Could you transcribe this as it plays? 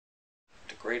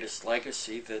greatest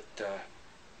legacy that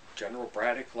General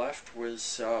Braddock left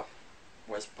was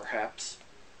perhaps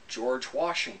George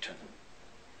Washington.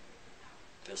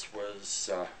 This was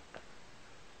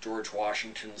George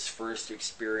Washington's first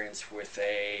experience with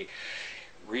a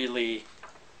really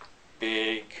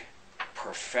big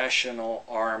professional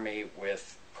army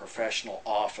with professional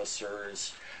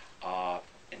officers,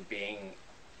 and being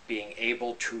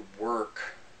able to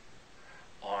work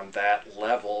on that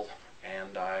level,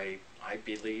 and I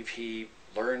believe he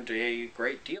learned a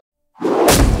great deal.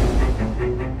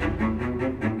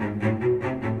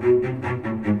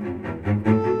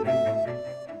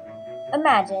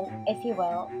 Imagine, if you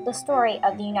will, the story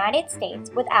of the United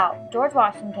States without George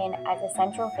Washington as a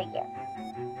central figure.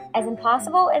 As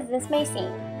impossible as this may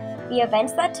seem, the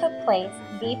events that took place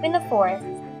deep in the forests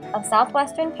of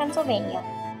southwestern Pennsylvania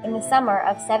in the summer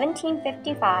of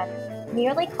 1755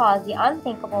 nearly caused the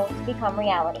unthinkable to become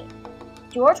reality.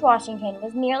 George Washington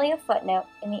was merely a footnote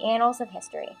in the annals of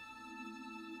history.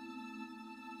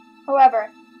 However,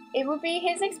 it would be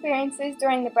his experiences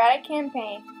during the Braddock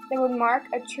campaign that would mark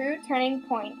a true turning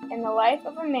point in the life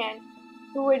of a man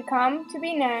who would come to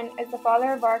be known as the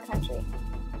father of our country.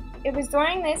 It was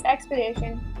during this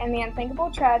expedition and the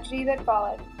unthinkable tragedy that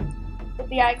followed that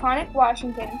the iconic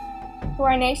Washington, who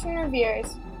our nation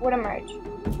reveres, would emerge.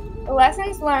 The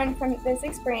lessons learned from this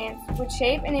experience would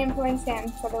shape and influence him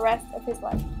for the rest of his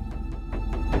life.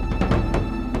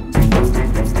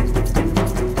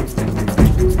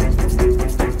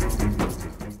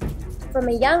 From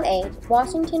a young age,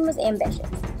 Washington was ambitious.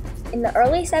 In the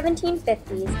early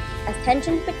 1750s, as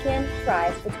tensions began to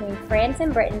rise between France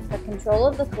and Britain for control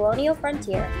of the colonial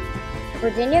frontier,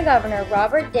 Virginia Governor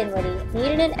Robert Dinwiddie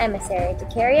needed an emissary to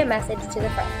carry a message to the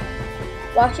French.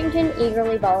 Washington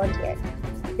eagerly volunteered.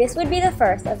 This would be the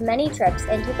first of many trips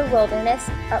into the wilderness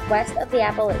up west of the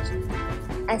Appalachians.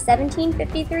 As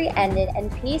 1753 ended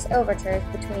and peace overtures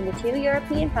between the two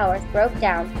European powers broke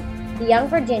down, the young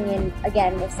Virginian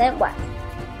again was sent west,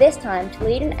 this time to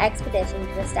lead an expedition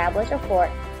to establish a fort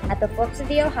at the forks of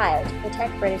the Ohio to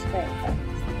protect British claims.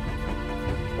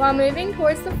 While moving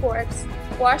towards the forks,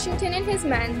 Washington and his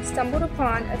men stumbled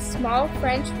upon a small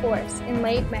French force in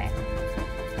late May.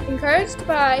 Encouraged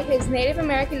by his Native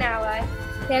American ally,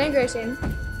 Panagrishan,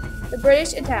 the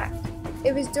British attacked.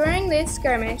 It was during this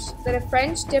skirmish that a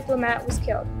French diplomat was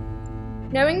killed.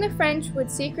 Knowing the French would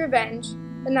seek revenge,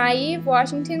 the naive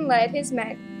Washington led his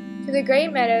men to the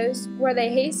Great Meadows, where they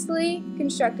hastily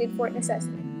constructed Fort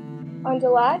Necessity. On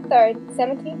July 3,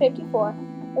 1754,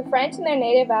 the French and their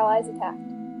native allies attacked.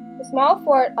 The small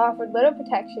fort offered little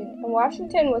protection, and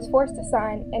Washington was forced to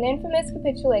sign an infamous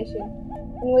capitulation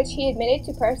in which he admitted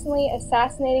to personally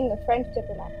assassinating the French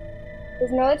diplomat.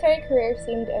 His military career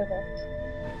seemed over.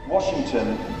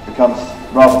 Washington becomes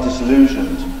rather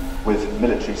disillusioned with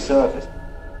military service.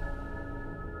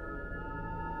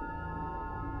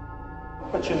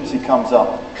 Opportunity comes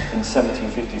up in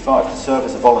 1755 to serve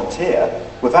as a volunteer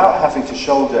without having to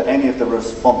shoulder any of the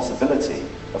responsibility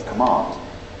of command.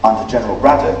 Under General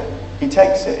Braddock, he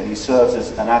takes it and he serves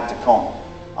as an aide-de-camp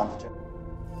under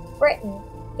General. Britain,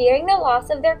 fearing the loss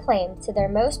of their claims to their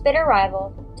most bitter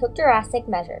rival, took drastic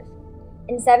measures.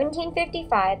 In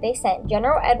 1755, they sent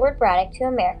General Edward Braddock to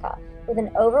America with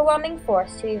an overwhelming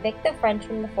force to evict the French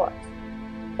from the forts.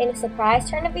 In a surprise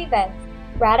turn of events,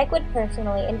 Braddock would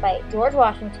personally invite George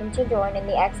Washington to join in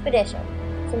the expedition,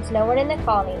 since no one in the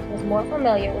colonies was more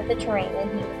familiar with the terrain than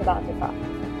he was about to cross.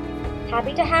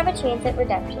 Happy to have a chance at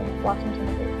redemption, Washington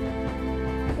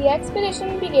agreed. The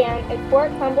expedition began at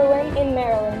Fort Cumberland in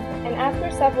Maryland, and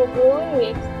after several grueling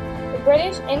weeks, the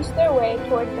British inched their way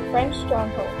towards the French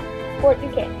stronghold, Fort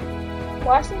Duquesne.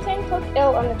 Washington took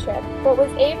ill on the trip, but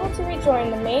was able to rejoin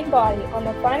the main body on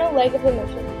the final leg of the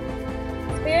mission.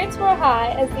 Spirits were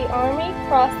high as the army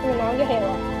crossed the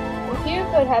Monongahela, and few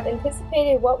could have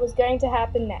anticipated what was going to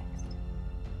happen next.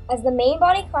 As the main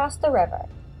body crossed the river,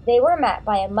 they were met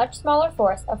by a much smaller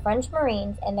force of French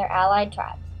Marines and their allied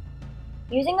tribes.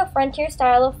 Using a frontier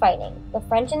style of fighting, the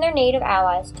French and their native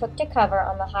allies took to cover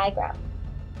on the high ground.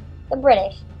 The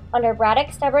British, under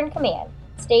Braddock's stubborn command,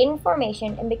 stayed in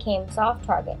formation and became soft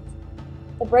targets.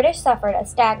 The British suffered a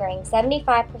staggering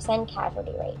 75%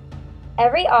 casualty rate.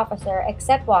 Every officer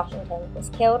except Washington was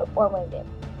killed or wounded.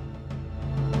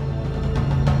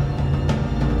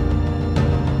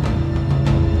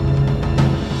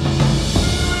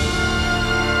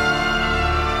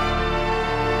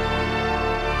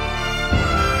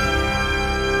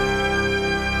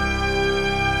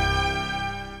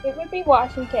 It would be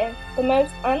Washington, the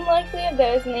most unlikely of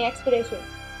those in the expedition,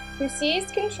 who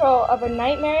seized control of a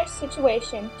nightmarish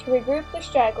situation to regroup the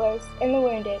stragglers and the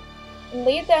wounded, and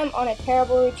lead them on a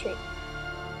terrible retreat.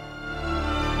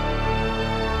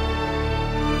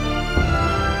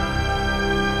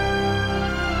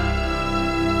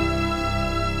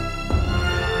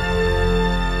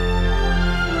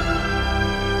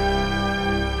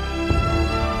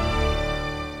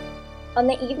 On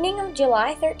the evening of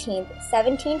July 13,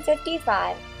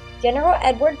 1755, General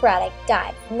Edward Braddock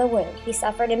died from the wound he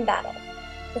suffered in battle.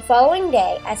 The following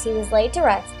day, as he was laid to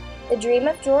rest, the dream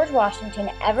of George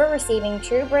Washington ever receiving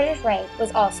true British rank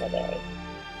was also buried.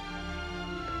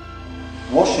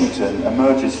 Washington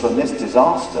emerges from this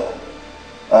disaster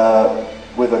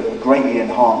with a greatly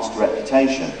enhanced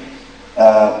reputation.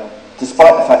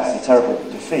 Despite the fact it's a terrible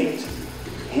defeat,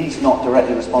 he's not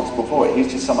directly responsible for it.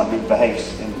 He's just someone who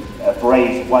behaves in a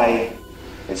brave way.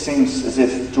 It seems as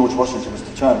if George Washington was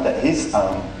determined that his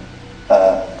own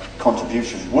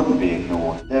contributions wouldn't be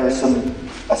ignored. There are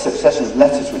a succession of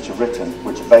letters which are written,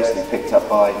 which are basically picked up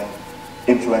by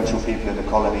influential people in the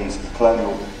colonies, the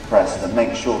colonial press, that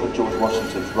make sure that George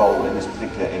Washington's role in this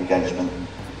particular engagement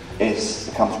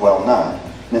becomes well known.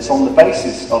 And it's on the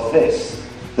basis of this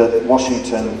that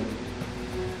Washington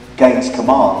gains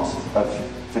command of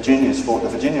the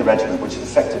Virginia Regiment, which is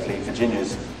effectively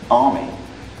Virginia's army,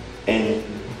 in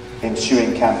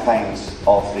ensuing campaigns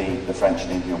of the French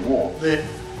and Indian War.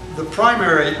 The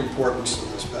primary importance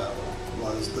of this battle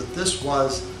was that this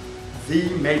was the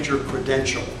major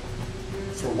credential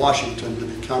for Washington to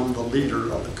become the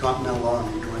leader of the Continental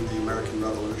Army during the American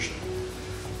Revolution.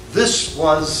 This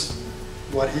was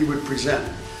what he would present.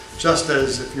 Just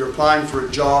as if you're applying for a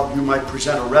job, you might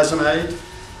present a resume.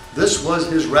 This was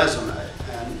his resume,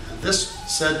 and this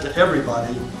said to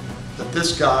everybody that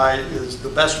this guy is the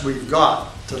best we've got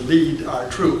to lead our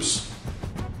troops.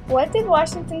 What did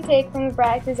Washington take from the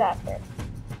Braddock disaster?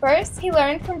 First, he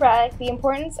learned from Braddock the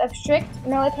importance of strict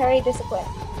military discipline.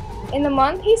 In the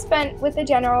month he spent with the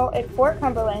general at Fort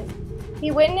Cumberland,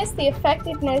 he witnessed the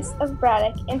effectiveness of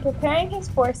Braddock in preparing his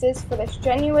forces for the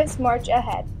strenuous march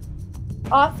ahead.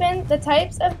 Often, the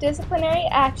types of disciplinary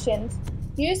actions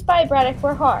used by Braddock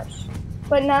were harsh,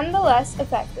 but nonetheless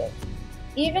effective.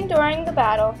 Even during the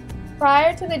battle,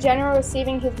 prior to the general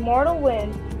receiving his mortal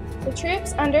wound, the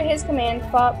troops under his command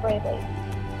fought bravely.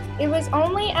 It was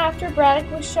only after Braddock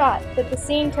was shot that the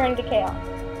scene turned to chaos.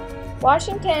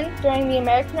 Washington, during the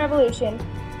American Revolution,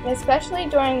 and especially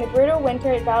during the brutal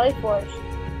winter at Valley Forge,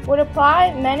 would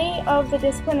apply many of the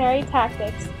disciplinary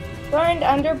tactics learned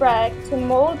under Braddock to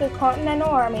mold the Continental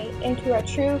Army into a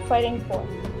true fighting force.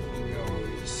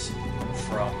 Goes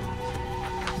from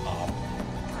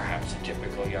perhaps a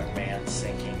typical young man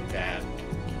thinking that,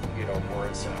 war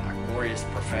is a glorious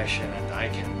profession, and I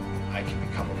can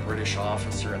become a British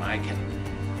officer, and I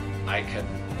can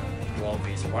do all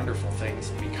these wonderful things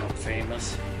and become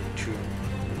famous, to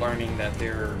learning that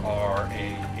there are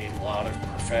a lot of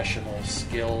professional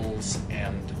skills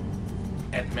and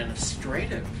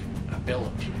administrative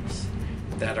abilities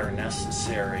that are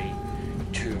necessary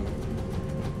to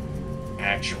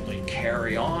actually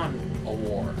carry on a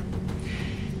war.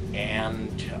 And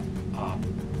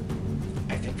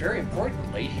I think very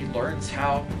importantly, he learns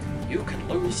how you can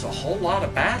lose a whole lot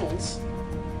of battles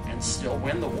and still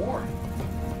win the war.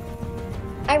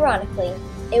 Ironically,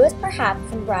 it was perhaps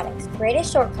from Braddock's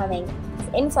greatest shortcoming,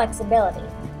 his inflexibility,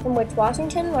 from which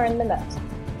Washington learned the most.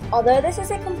 Although this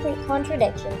is a complete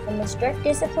contradiction from the strict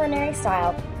disciplinary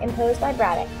style imposed by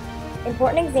Braddock,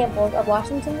 important examples of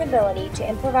Washington's ability to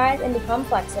improvise and become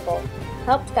flexible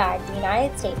helped guide the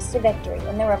United States to victory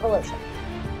in the Revolution.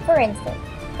 For instance,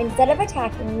 instead of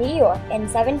attacking New York in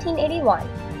 1781,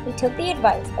 he took the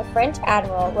advice of French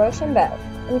Admiral Rochambeau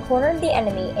and cornered the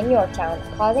enemy in Yorktown,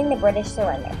 causing the British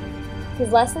surrender.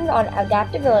 His lessons on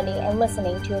adaptability and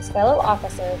listening to his fellow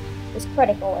officers was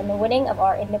critical in the winning of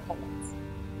our independence.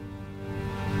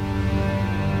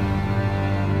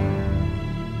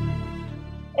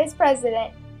 As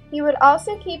president, he would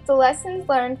also keep the lessons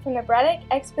learned from the Braddock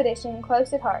expedition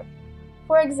close at heart.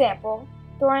 For example,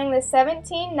 during the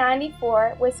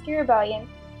 1794 Whiskey Rebellion,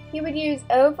 he would use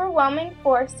overwhelming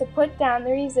force to put down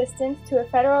the resistance to a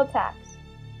federal tax,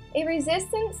 a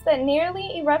resistance that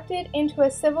nearly erupted into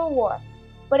a civil war,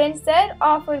 but instead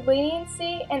offered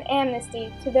leniency and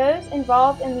amnesty to those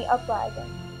involved in the uprising.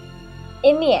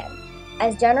 In the end,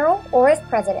 as general or as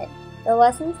president, the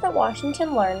lessons that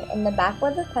Washington learned in the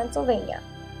backwoods of Pennsylvania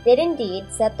did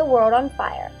indeed set the world on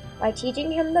fire by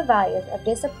teaching him the values of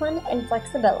discipline and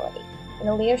flexibility in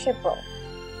a leadership role.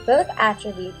 Both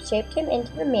attributes shaped him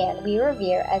into the man we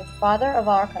revere as the father of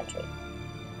our country.